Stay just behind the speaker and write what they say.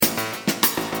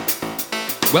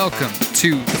Welcome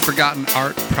to the Forgotten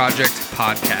Art Project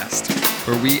podcast,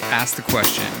 where we ask the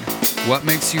question, what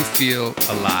makes you feel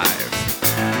alive?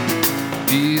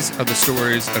 These are the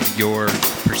stories of your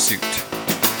pursuit.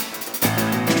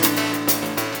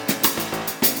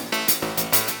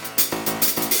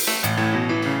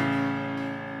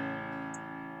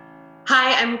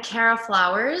 Hi, I'm Kara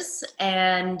Flowers,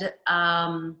 and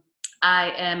I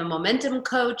am a momentum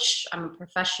coach. I'm a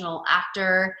professional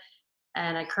actor,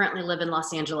 and I currently live in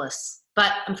Los Angeles,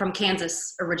 but I'm from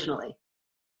Kansas originally.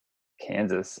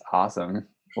 Kansas, awesome.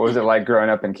 What was it like growing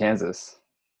up in Kansas?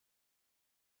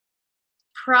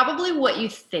 Probably what you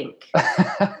think.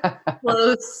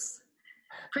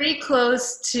 Pretty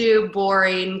close to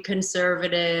boring,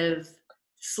 conservative,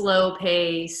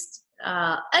 slow-paced,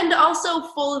 and also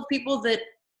full of people that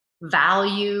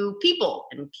value people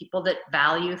and people that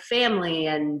value family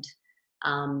and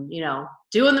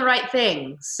doing the right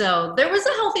thing. So there was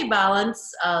a healthy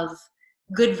balance of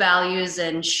good values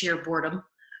and sheer boredom.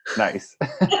 Nice.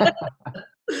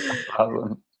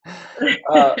 Awesome.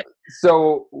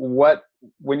 So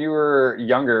when you were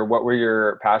younger, what were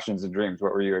your passions and dreams?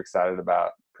 What were you excited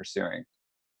about pursuing?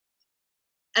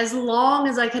 As long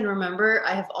as I can remember,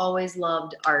 I have always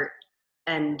loved art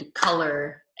and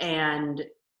color and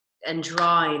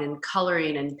drawing and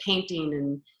coloring and painting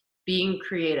and being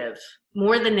creative.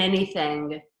 More than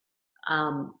anything,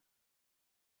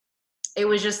 it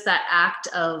was just that act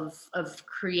of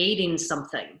creating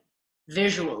something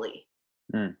visually.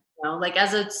 Like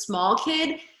as a small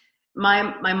kid,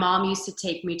 my mom used to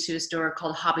take me to a store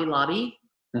called Hobby Lobby.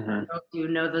 Mm-hmm. I don't know if you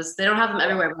know this. They don't have them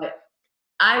everywhere, but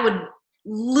I would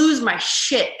lose my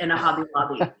shit in a Hobby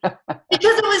Lobby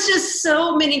because it was just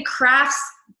so many crafts,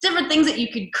 different things that you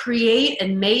could create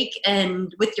and make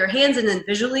and with your hands and then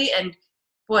visually. And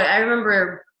boy, I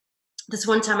remember this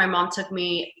one time my mom took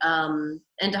me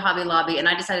into Hobby Lobby and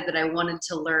I decided that I wanted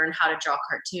to learn how to draw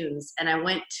cartoons. And I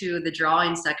went to the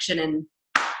drawing section and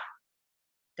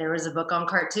there was a book on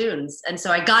cartoons. And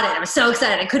so I got it. I was so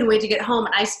excited. I couldn't wait to get home.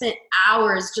 And I spent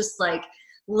hours just like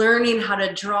learning how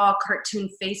to draw cartoon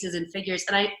faces and figures.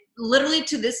 And I literally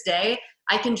to this day,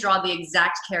 I can draw the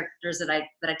exact characters that I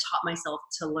taught myself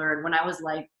to learn when I was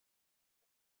like,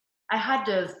 I had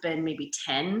to have been maybe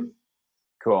 10.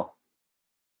 Cool.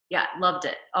 Yeah, loved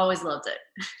it. Always loved it.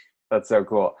 That's so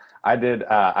cool. I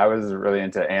was really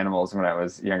into animals when I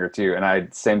was younger too.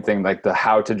 And same thing, like the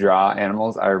how to draw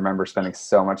animals. I remember spending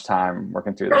so much time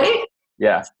working through that. Right?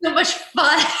 Yeah. So much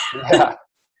fun. Yeah.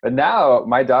 But now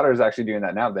my daughter is actually doing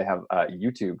that now. They have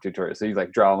YouTube tutorials. So you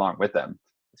like draw along with them.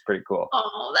 It's pretty cool.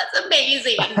 Oh, that's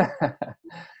amazing.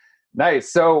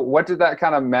 Nice. So what did that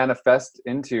kind of manifest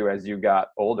into as you got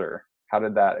older? How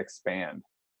did that expand?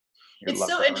 It's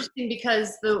so interesting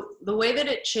because the way that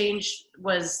it changed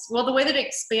was, well, the way that it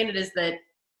expanded is that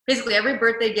basically every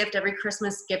birthday gift, every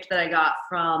Christmas gift that I got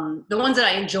from the ones that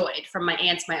I enjoyed from my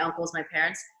aunts, my uncles, my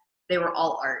parents, they were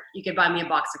all art. You could buy me a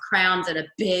box of crayons and a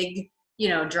big,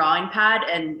 drawing pad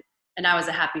and I was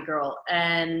a happy girl.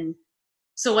 And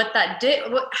so what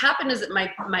happened is that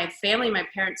my family, my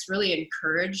parents really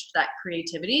encouraged that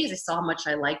creativity. They saw how much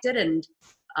I liked it. And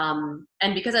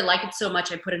because I liked it so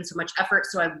much, I put in so much effort.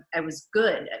 So I was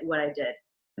good at what I did,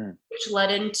 which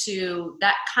led into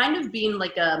that kind of being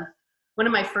like one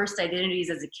of my first identities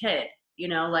as a kid,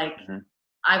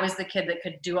 I was the kid that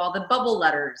could do all the bubble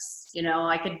letters.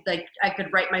 I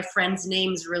could write my friends'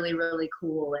 names really, really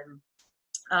cool. And,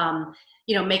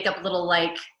 make up little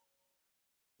like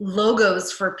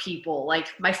logos for people. Like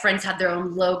my friends had their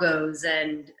own logos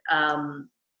and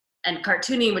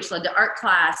cartooning, which led to art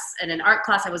class. And in art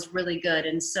class, I was really good.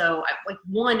 And so I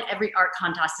won every art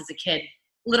contest as a kid.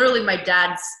 Literally, my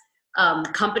dad's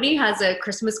company has a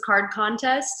Christmas card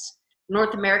contest,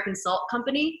 North American Salt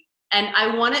Company. And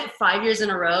I won it 5 years in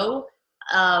a row.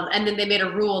 And then they made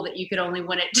a rule that you could only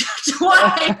win it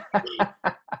twice.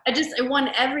 I won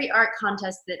every art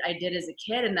contest that I did as a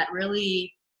kid. And that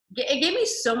really, it gave me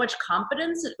so much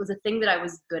confidence. It was a thing that I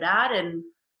was good at. And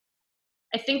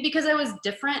I think because I was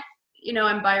different,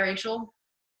 I'm biracial,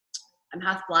 I'm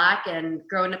half Black, and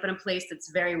growing up in a place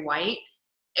that's very white,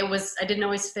 I didn't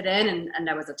always fit in, and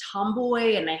I was a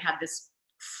tomboy, and I had this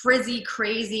frizzy,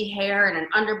 crazy hair, and an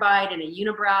underbite, and a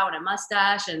unibrow, and a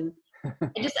mustache, and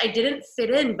I didn't fit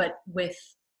in, but with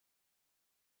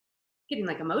getting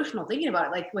like emotional thinking about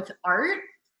it, like with art,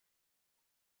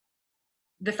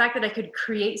 the fact that I could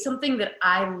create something that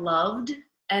I loved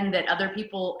and that other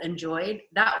people enjoyed,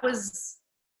 that was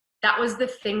the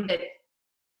thing that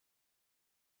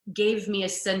gave me a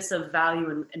sense of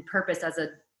value and purpose as a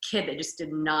kid that just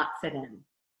did not fit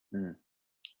in.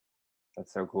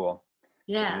 That's so cool.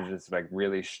 Yeah. There's just like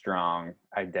really strong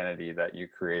identity that you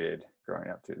created growing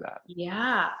up through that.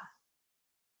 Yeah.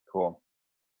 Cool.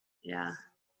 Yeah.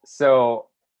 So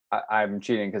I'm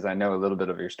cheating because I know a little bit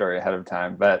of your story ahead of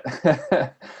time, but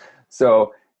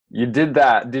so you did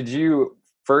that. Did you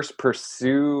first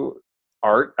pursue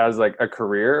art as like a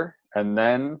career and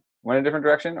then went a different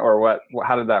direction, or what?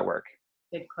 How did that work?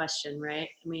 Good question, right?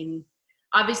 I mean,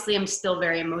 obviously I'm still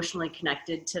very emotionally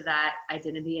connected to that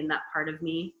identity and that part of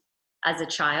me as a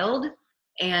child.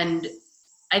 And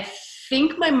I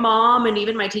think my mom and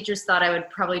even my teachers thought I would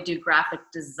probably do graphic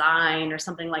design or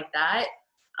something like that.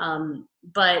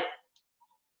 But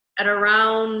at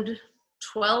around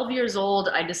 12 years old,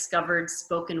 I discovered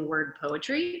spoken word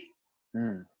poetry.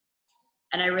 Mm.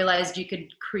 And I realized you could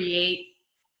create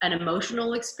an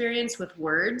emotional experience with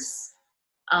words.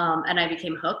 And I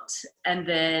became hooked. And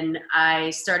then I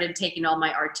started taking all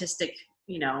my artistic,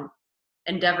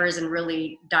 endeavors and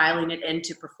really dialing it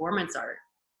into performance art.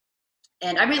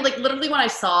 And I mean, like literally when I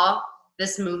saw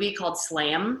this movie called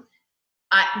Slam,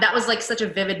 that was like such a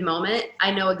vivid moment. I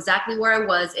know exactly where I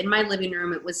was in my living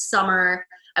room. It was summer.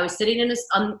 I was sitting in the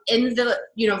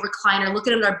recliner,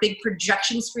 looking at our big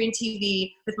projection screen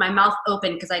TV with my mouth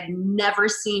open because I'd never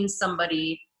seen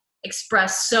somebody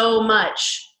express so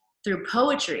much through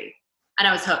poetry, and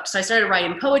I was hooked. So I started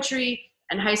writing poetry.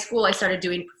 In high school, I started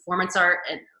doing performance art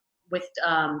and with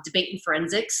debate and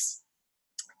forensics.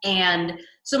 And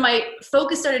so my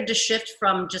focus started to shift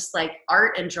from just like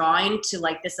art and drawing to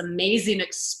like this amazing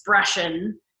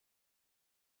expression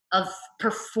of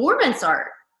performance art.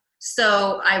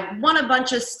 So I won a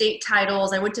bunch of state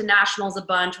titles. I went to nationals a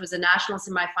bunch, was a national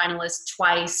semifinalist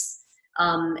twice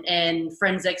in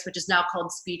forensics, which is now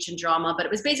called speech and drama, but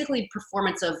it was basically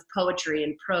performance of poetry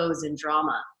and prose and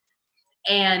drama.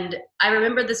 And I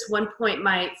remember this one point,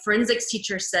 my forensics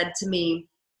teacher said to me,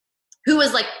 who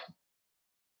was like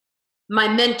my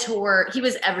mentor, he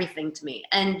was everything to me.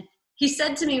 And he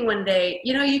said to me one day,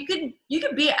 you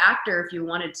could be an actor if you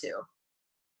wanted to.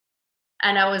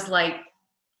 And I was like,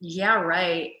 yeah,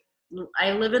 right.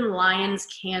 I live in Lyons,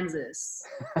 Kansas.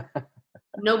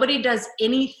 Nobody does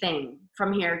anything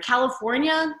from here.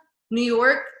 California, New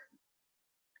York,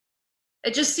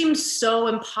 it just seems so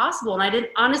impossible. And I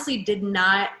honestly did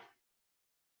not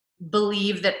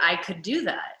believe that I could do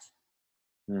that.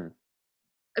 Hmm.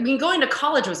 I mean, going to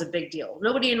college was a big deal.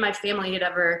 Nobody in my family had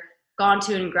ever gone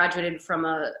to and graduated from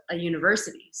a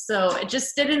university. So it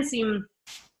just didn't seem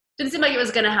like it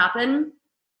was going to happen.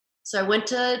 So I went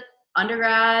to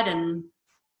undergrad and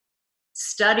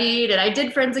studied, and I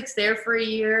did forensics there for a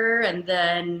year, and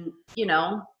then,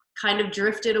 kind of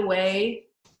drifted away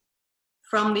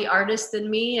from the artist in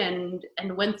me and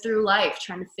went through life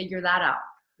trying to figure that out,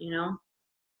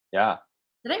 Yeah.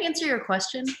 Did I answer your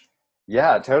question?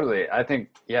 Yeah, totally. I think,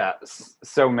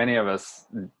 so many of us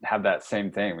have that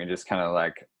same thing. We just kind of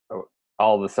like,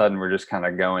 all of a sudden we're just kind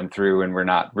of going through and we're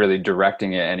not really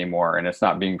directing it anymore. And it's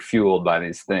not being fueled by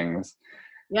these things.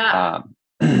 Yeah.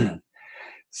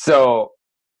 So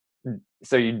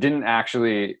you didn't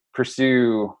actually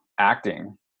pursue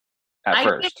acting at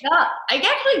first? Gave up. I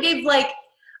actually gave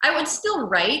I would still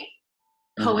write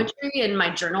poetry in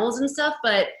my journals and stuff,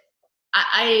 but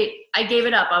I gave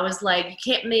it up. I was like, you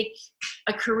can't make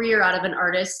a career out of an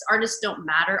artist. Artists don't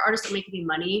matter. Artists don't make any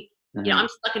money. Mm-hmm. I'm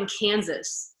stuck in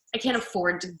Kansas. I can't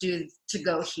afford to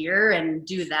go here and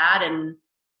do that. And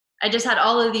I just had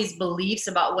all of these beliefs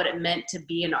about what it meant to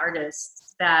be an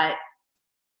artist that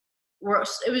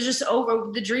it was just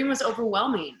the dream was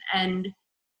overwhelming, and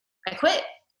I quit.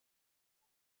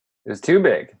 It was too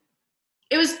big.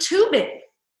 It was too big.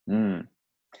 Mm.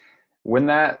 When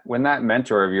that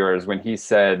mentor of yours, when he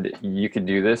said you could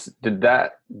do this, did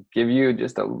that give you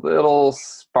just a little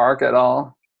spark at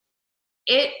all?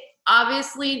 It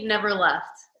obviously never left.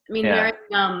 I mean, here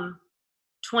I am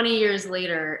 20 years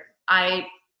later. I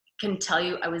can tell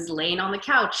you I was laying on the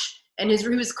couch, and his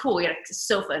room was cool. He had a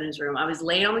sofa in his room. I was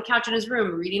laying on the couch in his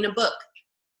room reading a book,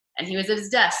 and he was at his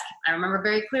desk. I remember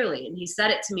very clearly, and he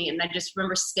said it to me, and I just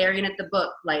remember staring at the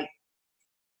book like,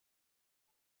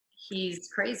 he's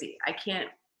crazy.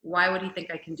 Why would he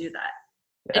think I can do that?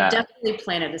 Yeah. It definitely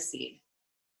planted a seed.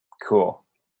 Cool.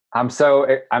 I'm so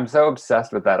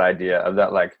obsessed with that idea of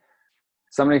that, like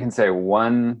somebody can say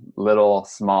one little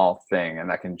small thing and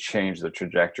that can change the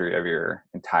trajectory of your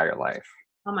entire life.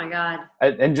 Oh my God.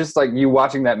 And just like you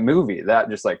watching that movie, that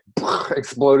just like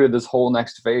exploded this whole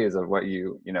next phase of what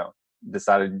you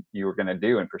decided you were going to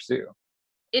do and pursue.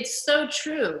 It's so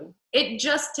true. It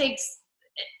just takes,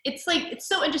 it's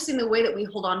so interesting the way that we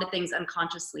hold on to things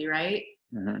unconsciously, right?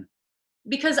 Mm-hmm.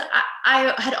 Because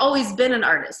I had always been an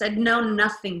artist. I'd known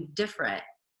nothing different.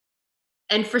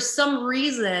 And for some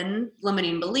reason,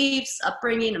 limiting beliefs,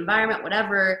 upbringing, environment,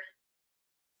 whatever,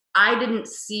 I didn't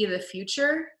see the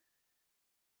future,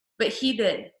 but he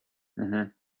did. Mm-hmm.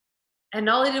 And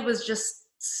all he did was just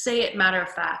say it matter of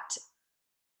fact.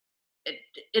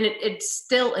 It's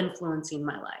still influencing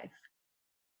my life.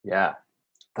 Yeah,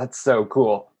 that's so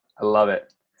cool. I love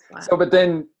it. Wow. So, but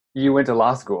then you went to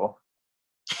law school.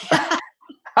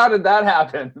 How did that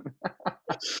happen?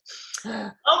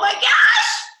 Oh my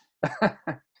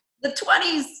gosh! The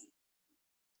 20s.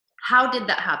 How did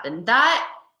that happen? That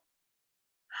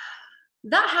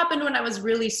happened when I was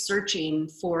really searching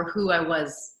for who I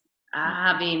was,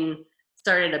 having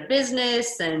started a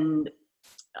business and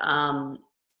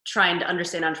trying to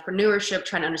understand entrepreneurship,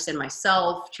 trying to understand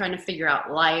myself, trying to figure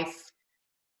out life.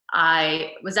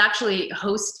 I was actually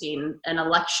hosting an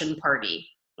election party.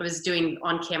 I was doing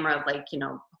on camera, like,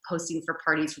 posting for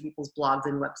parties for people's blogs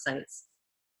and websites.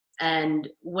 And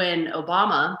when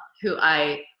Obama, who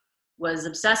I was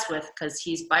obsessed with because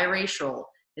he's biracial,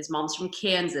 his mom's from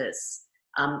Kansas,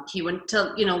 he went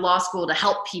to law school to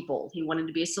help people. He wanted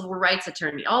to be a civil rights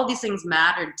attorney. All these things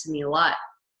mattered to me a lot.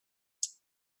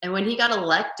 And when he got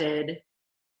elected,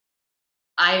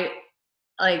 I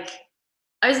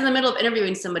was in the middle of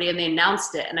interviewing somebody and they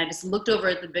announced it, and I just looked over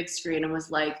at the big screen and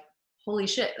was like, holy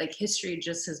shit, like history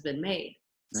just has been made.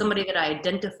 Somebody that I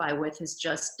identify with has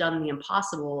just done the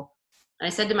impossible. And I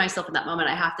said to myself in that moment,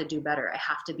 I have to do better. I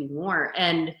have to be more.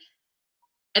 And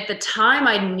at the time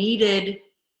I needed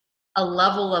a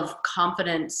level of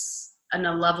confidence and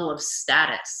a level of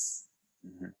status,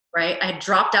 right? I had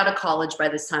dropped out of college by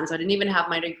this time, so I didn't even have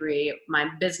my degree. My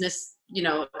business,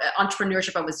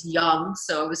 entrepreneurship, I was young,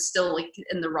 so I was still like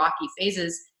in the rocky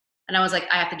phases. And I was like,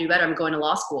 I have to do better. I'm going to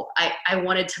law school. I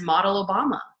wanted to model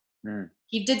Obama.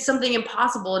 He did something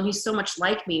impossible and he's so much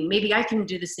like me. Maybe I can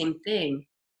do the same thing.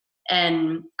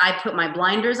 And I put my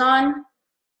blinders on.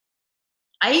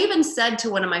 I even said to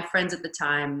one of my friends at the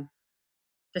time,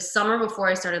 the summer before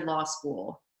I started law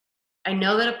school, I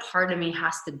know that a part of me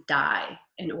has to die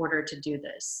in order to do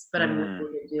this, but I'm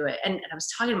willing to do it. And I was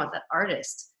talking about that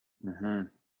artist.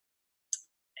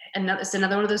 And that's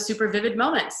another one of those super vivid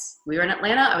moments. We were in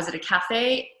Atlanta. I was at a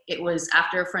cafe. It was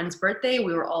after a friend's birthday.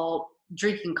 We were all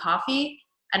drinking coffee.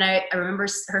 And I remember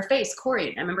her face,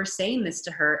 Corey. I remember saying this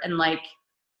to her. And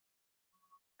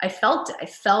I felt it. I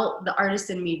felt the artist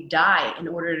in me die in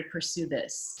order to pursue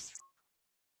this.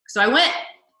 So I went.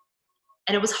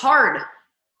 And it was hard.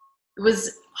 It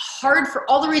was hard for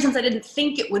all the reasons I didn't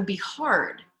think it would be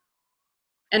hard.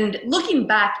 And looking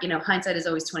back, hindsight is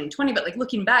always 20/20, but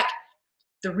looking back,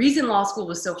 the reason law school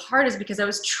was so hard is because I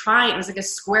was trying, it was like a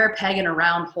square peg in a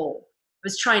round hole. I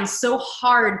was trying so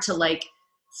hard to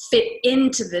fit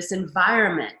into this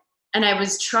environment. And I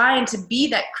was trying to be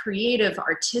that creative,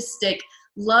 artistic,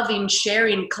 loving,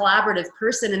 sharing, collaborative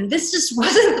person. And this just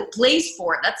wasn't the place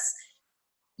for it.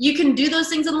 You can do those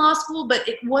things in law school, but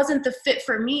it wasn't the fit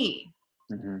for me.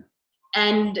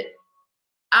 And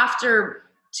after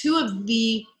two of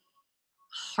the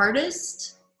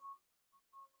hardest,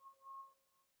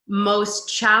 most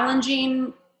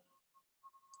challenging,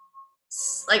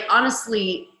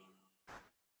 honestly,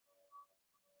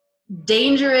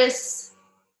 dangerous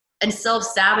and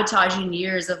self-sabotaging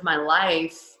years of my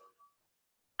life,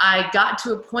 I got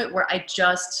to a point where I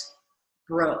just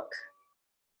broke.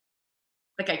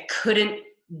 I couldn't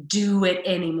do it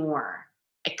anymore.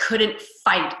 I couldn't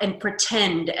fight and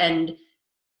pretend and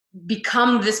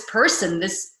become this person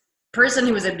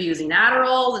who was abusing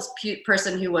Adderall, this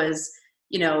person who was,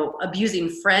 abusing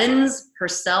friends,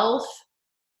 herself,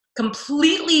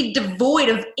 completely devoid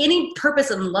of any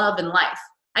purpose and love in life.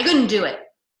 I couldn't do it.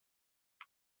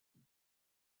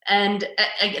 And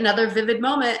another vivid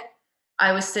moment,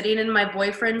 I was sitting in my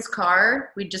boyfriend's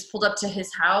car. We'd just pulled up to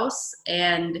his house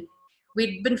and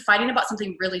we'd been fighting about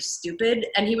something really stupid.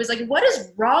 And he was like, what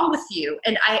is wrong with you?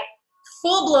 And I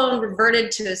full-blown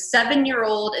reverted to a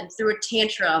 7-year-old and threw a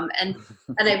tantrum. And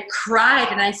I cried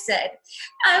and I said,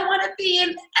 I want to be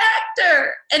an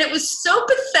actor. And it was so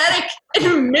pathetic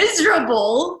and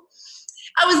miserable.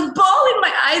 I was bawling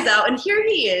my eyes out. And here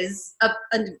he is,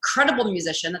 an incredible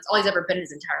musician. That's all he's ever been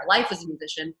his entire life as a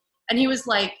musician. And he was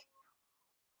like,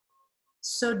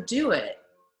 so do it.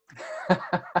 And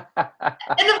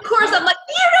of course I'm like,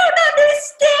 you don't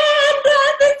understand.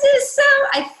 This is so,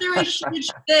 I threw a huge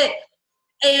fit.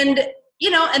 And,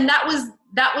 and that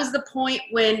was the point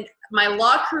when my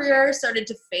law career started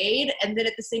to fade. And then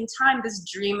at the same time, this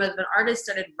dream of an artist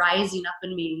started rising up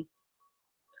in me.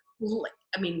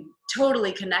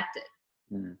 Totally connected.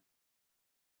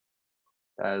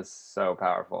 That is so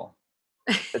powerful.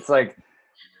 It's like,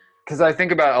 Because I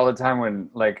think about it all the time when,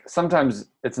 like, sometimes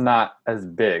it's not as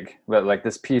big, but like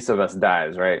this piece of us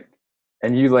dies, right?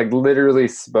 And you like literally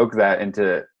spoke that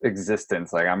into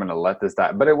existence. Like, I'm going to let this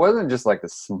die. But it wasn't just like the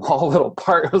small little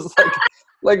part. It was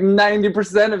like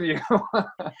 90% of you.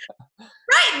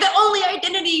 Right. The only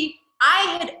identity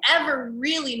I had ever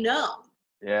really known.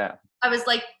 Yeah. I was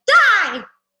like, die.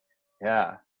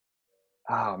 Yeah.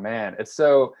 Oh man. It's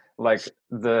so like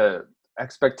the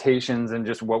expectations and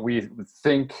just what we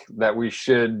think that we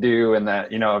should do and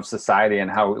that, of society and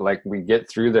how like we get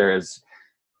through there is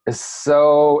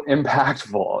so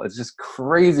impactful. It's just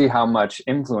crazy how much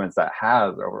influence that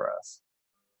has over us.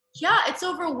 Yeah, it's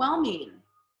overwhelming.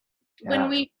 Yeah. When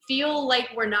we feel like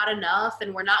we're not enough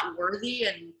and we're not worthy,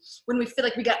 and when we feel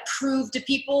like we got proved to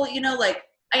people, like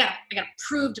I got to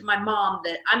prove to my mom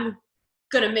that I'm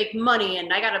going to make money,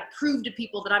 and I got to prove to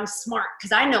people that I'm smart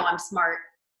because I know I'm smart.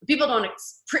 People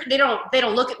they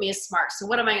don't look at me as smart. So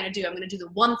what am I going to do? I'm going to do the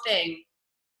one thing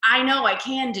I know I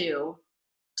can do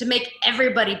to make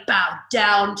everybody bow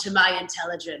down to my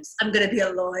intelligence. I'm going to be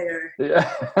a lawyer.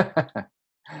 Yeah.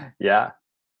 Yeah.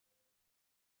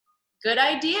 Good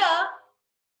idea.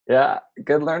 Yeah.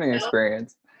 Good learning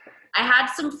experience. I had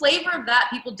some flavor of that.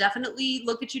 People definitely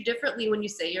look at you differently when you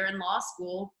say you're in law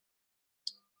school.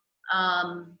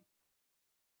 And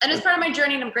it's part of my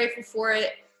journey and I'm grateful for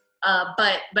it.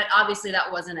 But obviously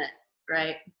that wasn't it.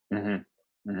 Right.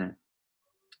 Mm-hmm. Mm-hmm.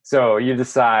 So you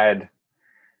decide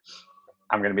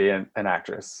I'm going to be an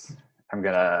actress. I'm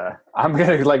going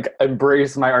to like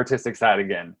embrace my artistic side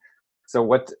again. So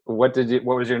what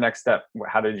was your next step?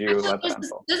 How did you let that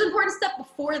unfold? There's an important step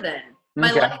before then.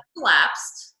 My life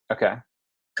collapsed. Okay.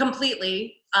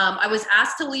 Completely. I was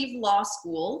asked to leave law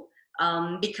school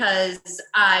because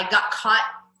I got caught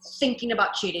thinking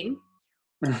about cheating.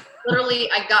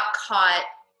 Literally, I got caught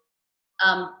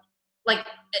like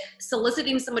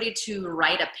soliciting somebody to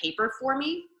write a paper for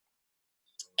me.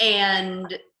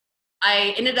 And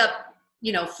I ended up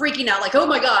freaking out like, oh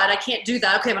my God, I can't do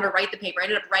that. Okay, I'm going to write the paper. I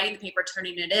ended up writing the paper,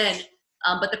 turning it in.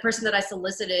 But the person that I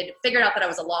solicited figured out that I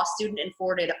was a law student and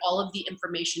forwarded all of the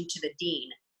information to the dean.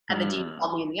 And the dean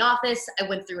called me in the office. I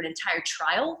went through an entire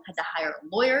trial, had to hire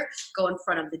a lawyer, go in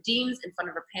front of the deans, in front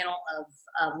of a panel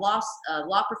of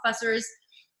law professors,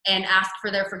 and asked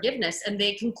for their forgiveness. And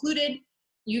they concluded,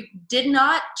 you did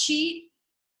not cheat.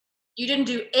 You didn't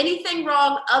do anything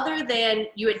wrong other than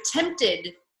you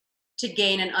attempted to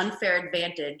gain an unfair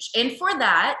advantage. And for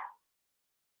that,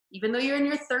 even though you're in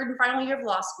your third and final year of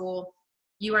law school,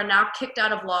 you are now kicked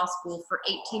out of law school for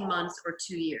 18 months or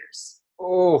 2 years.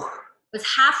 Oh. It was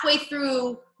halfway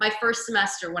through my first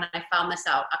semester when I found this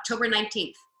out, October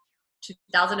 19th,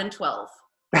 2012.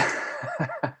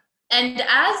 And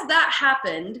as that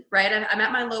happened, right, I'm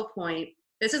at my low point.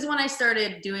 This is when I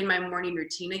started doing my morning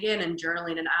routine again and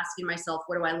journaling and asking myself,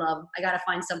 what do I love? I got to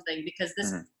find something because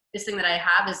this thing that I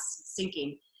have is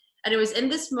sinking. And it was in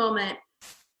this moment,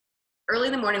 early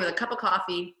in the morning with a cup of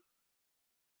coffee,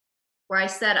 where I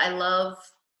said, I love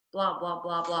blah, blah,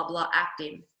 blah, blah, blah,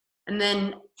 acting. And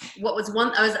then I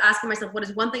was asking myself, what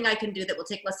is one thing I can do that will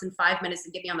take less than 5 minutes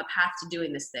and get me on the path to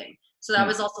doing this thing? So that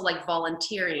was also like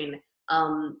volunteering.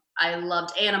 I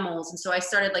loved animals. And so I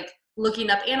started like looking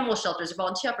up animal shelters or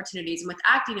volunteer opportunities. And with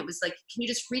acting, it was like, can you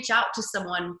just reach out to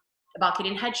someone about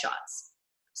getting headshots?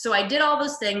 So I did all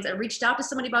those things. I reached out to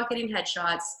somebody about getting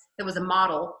headshots. There was a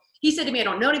model. He said to me, I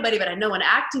don't know anybody, but I know an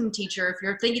acting teacher. If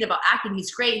you're thinking about acting,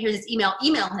 he's great. Here's his email.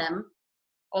 Email him.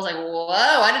 I was like,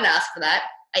 whoa, I didn't ask for that.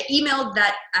 I emailed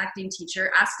that acting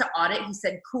teacher, asked to audit. He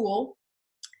said, cool.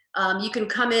 You can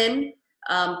come in.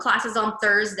 Classes on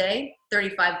Thursday,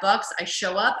 $35. I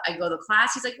show up. I go to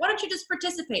class. He's like, why don't you just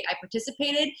participate? I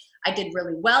participated. I did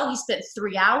really well. He spent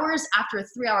 3 hours after a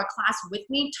 3-hour class with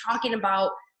me talking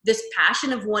about this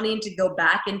passion of wanting to go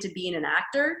back into being an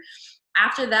actor.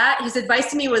 After that, his advice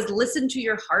to me was listen to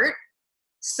your heart.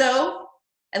 So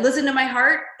I listened to my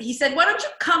heart. He said, why don't you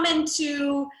come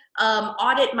into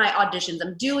audit my auditions?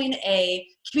 I'm doing a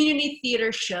community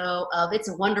theater show of It's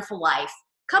a Wonderful Life.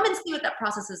 Come and see what that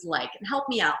process is like and help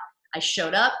me out. I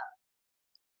showed up.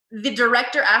 The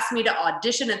director asked me to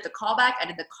audition at the callback. I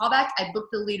did the callback. I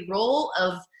booked the lead role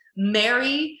of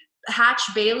Mary Hatch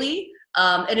Bailey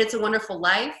in It's a Wonderful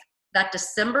Life. That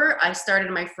December, I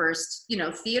started my first,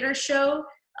 theater show.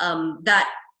 That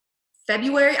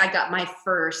February, I got my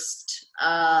first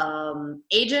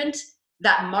agent.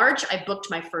 That March, I booked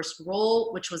my first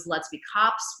role, which was Let's Be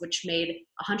Cops, which made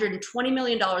 $120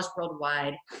 million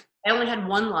worldwide. I only had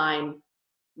one line,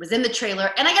 was in the trailer,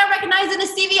 and I got recognized in a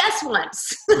CVS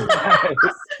once.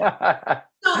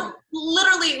 So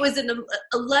literally it was in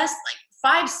a less like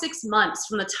 5-6 months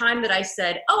from the time that I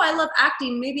said, oh, I love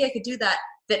acting, maybe I could do that,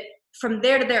 that from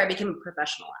there to there, I became a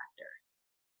professional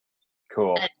actor.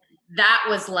 Cool. And that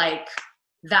was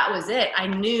it. I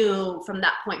knew from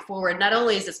that point forward, not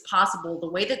only is this possible, the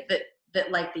way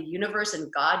that like the universe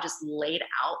and God just laid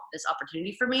out this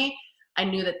opportunity for me, I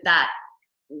knew that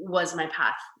was my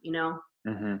path, you know?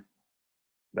 Mm-hmm.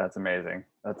 That's amazing.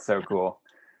 That's so cool.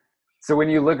 So when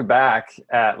you look back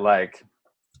at like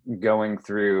going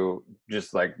through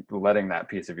just like letting that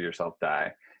piece of yourself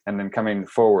die and then coming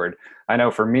forward, I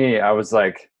know for me, I was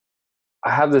like,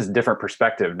 I have this different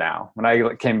perspective now. When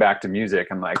I came back to music,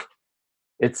 I'm like,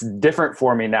 it's different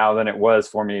for me now than it was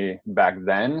for me back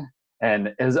then. And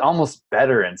it was almost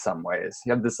better in some ways.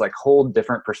 You have this like whole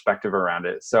different perspective around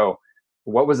it. So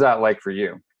what was that like for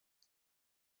you?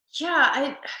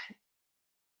 Yeah,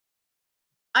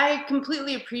 I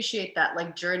completely appreciate that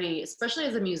like journey, especially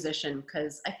as a musician,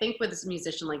 because I think with this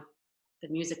musician, like the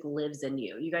music lives in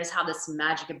you. You guys have this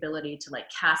magic ability to like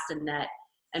cast a net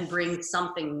and bring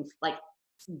something like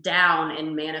down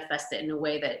and manifest it in a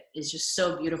way that is just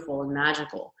so beautiful and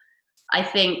magical. I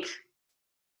think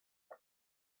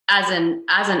as an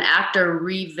actor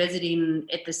revisiting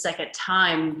it the second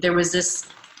time, there was this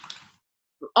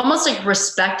almost like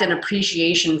respect and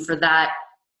appreciation for that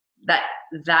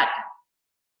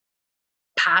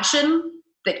passion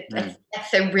that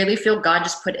I really feel God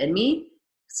just put in me.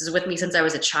 This is with me since I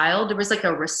was a child. There was like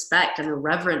a respect and a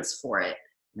reverence for it.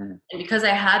 And because I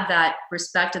had that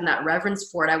respect and that reverence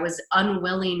for it, I was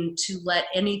unwilling to let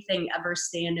anything ever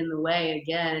stand in the way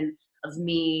again of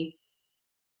me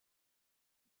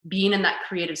being in that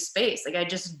creative space. Like I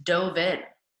just dove in.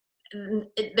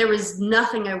 There was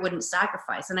nothing I wouldn't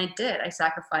sacrifice. And I did. I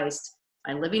sacrificed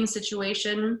my living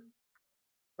situation,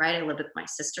 right? I lived with my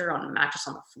sister on a mattress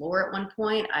on the floor at one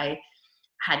point. I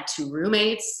had 2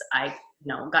 roommates. I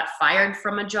got fired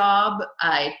from a job.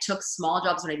 I took small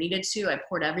jobs when I needed to. I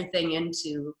poured everything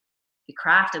into the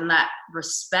craft, and that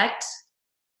respect,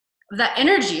 that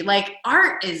energy. Like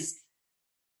art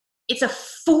it's a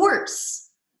force.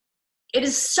 It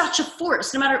is such a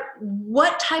force. No matter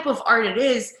what type of art it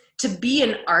is, to be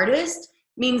an artist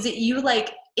means that you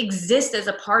like exist as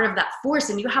a part of that force,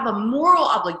 and you have a moral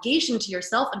obligation to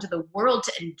yourself and to the world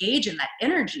to engage in that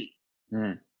energy.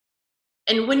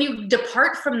 And when you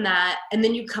depart from that and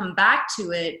then you come back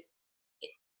to it,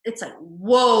 it's like,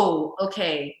 whoa,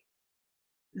 okay,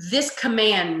 this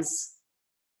commands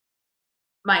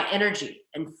my energy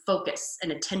and focus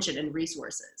and attention and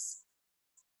resources.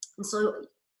 And so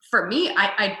for me,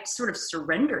 I sort of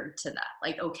surrendered to that.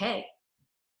 Like, okay,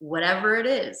 whatever it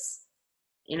is,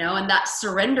 and that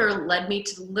surrender led me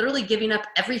to literally giving up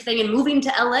everything and moving to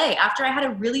LA after I had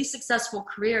a really successful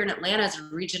career in Atlanta as a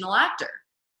regional actor.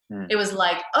 It was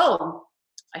like, oh,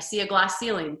 I see a glass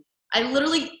ceiling.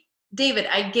 David,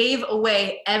 I gave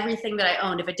away everything that I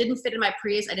owned. If it didn't fit in my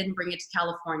Prius, I didn't bring it to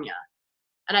California.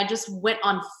 And I just went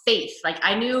on faith. Like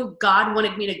I knew God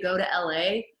wanted me to go to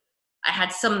LA. I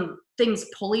had some things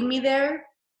pulling me there,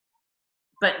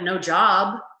 but no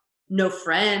job, no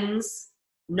friends,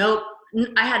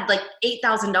 I had like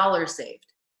 $8,000 saved.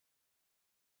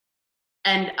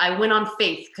 And I went on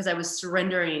faith because I was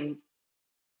surrendering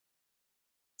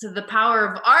to the power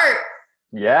of art.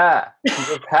 Yeah. To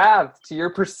your path, to your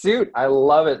pursuit. I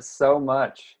love it so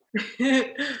much.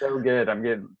 So good. I'm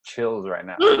getting chills right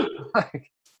now.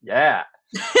 Yeah.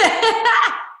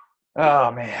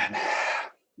 Oh, man.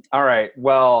 All right.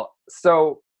 Well,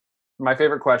 so my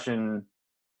favorite question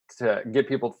to get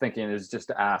people thinking is just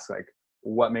to ask, like,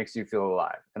 what makes you feel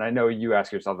alive? And I know you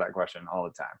ask yourself that question all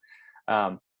the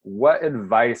time. What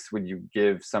advice would you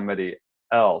give somebody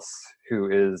else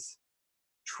who is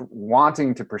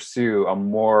wanting to pursue a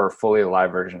more fully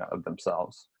alive version of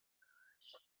themselves?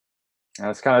 And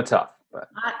it's kind of tough, but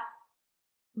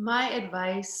my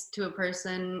advice to a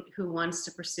person who wants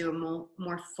to pursue a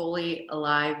more fully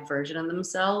alive version of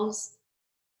themselves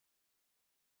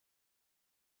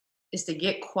is to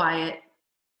get quiet,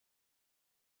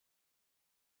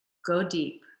 go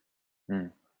deep,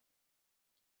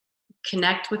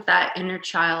 connect with that inner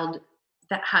child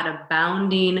that had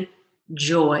abounding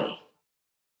joy.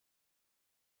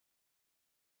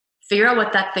 Figure out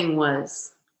what that thing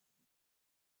was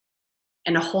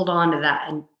and to hold on to that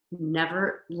and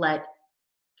never let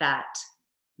that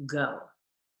go.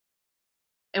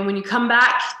 And when you come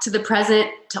back to the present,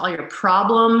 to all your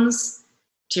problems,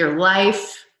 to your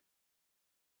life,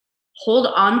 hold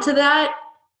on to that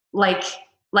like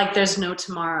there's no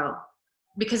tomorrow.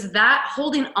 Because that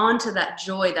holding on to that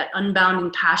joy, that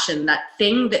unbounding passion, that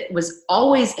thing that was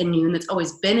always in you and that's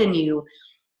always been in you,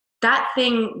 that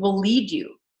thing will lead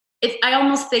you. I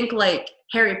almost think like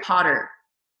Harry Potter,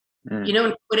 Mm. you know,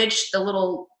 in Quidditch, the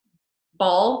little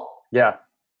ball. Yeah.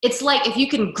 It's like if you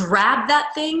can grab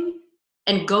that thing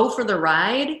and go for the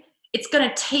ride, it's going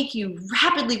to take you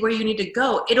rapidly where you need to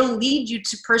go. It'll lead you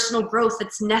to personal growth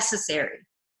that's necessary.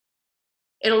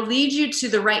 It'll lead you to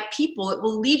the right people. It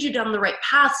will lead you down the right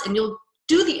paths, and you'll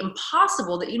do the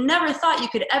impossible that you never thought you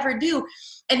could ever do.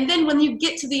 And then when you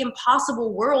get to the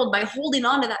impossible world, by holding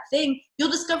on to that thing,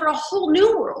 you'll discover a whole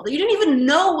new world that you didn't even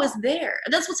know was there.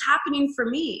 And that's what's happening for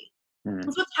me. Mm.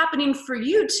 That's what's happening for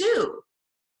you too.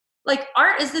 Like,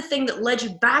 art is the thing that led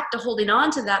you back to holding on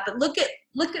to that. But look at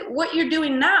what you're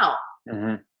doing now.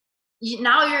 Mm-hmm.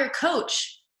 Now you're a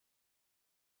coach.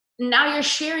 Now you're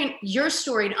sharing your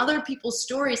story and other people's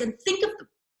stories, and think of the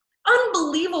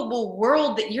unbelievable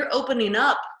world that you're opening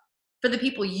up for the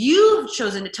people you've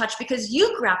chosen to touch because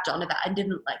you grabbed onto that and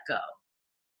didn't let go.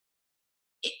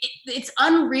 It's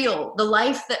unreal. The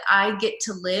life that I get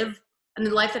to live and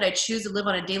the life that I choose to live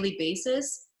on a daily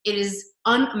basis, it is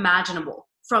unimaginable.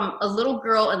 From a little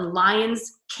girl in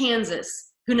Lyons,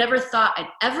 Kansas, who never thought I'd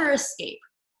ever escape,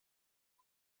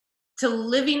 to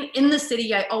living in the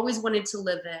city I always wanted to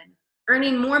live in,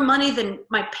 earning more money than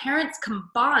my parents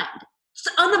combined. It's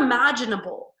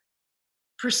unimaginable.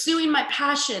 Pursuing my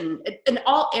passion in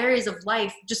all areas of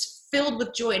life, just filled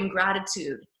with joy and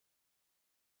gratitude.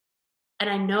 And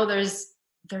I know there's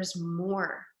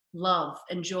more love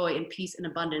and joy and peace and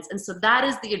abundance. And so that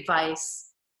is the advice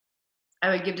I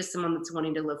would give to someone that's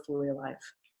wanting to live fully alive.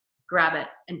 Grab it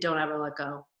and don't ever let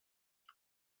go.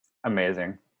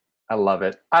 Amazing. I love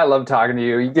it. I love talking to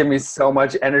you. You give me so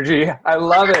much energy. I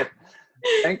love it.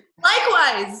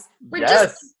 Likewise. We're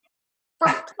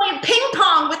playing ping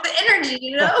pong with the energy,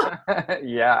 you know?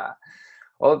 Yeah.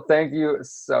 Well, thank you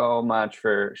so much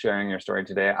for sharing your story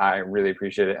today. I really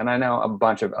appreciate it. And I know a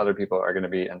bunch of other people are going to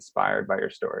be inspired by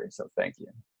your story. So thank you.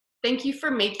 Thank you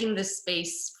for making this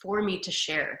space for me to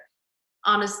share.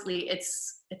 Honestly,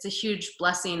 it's a huge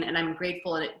blessing, and I'm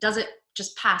grateful, and it doesn't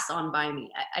just pass on by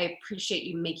me. I appreciate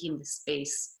you making this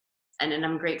space, and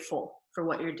I'm grateful for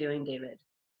what you're doing, David.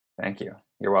 Thank you.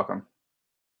 You're welcome.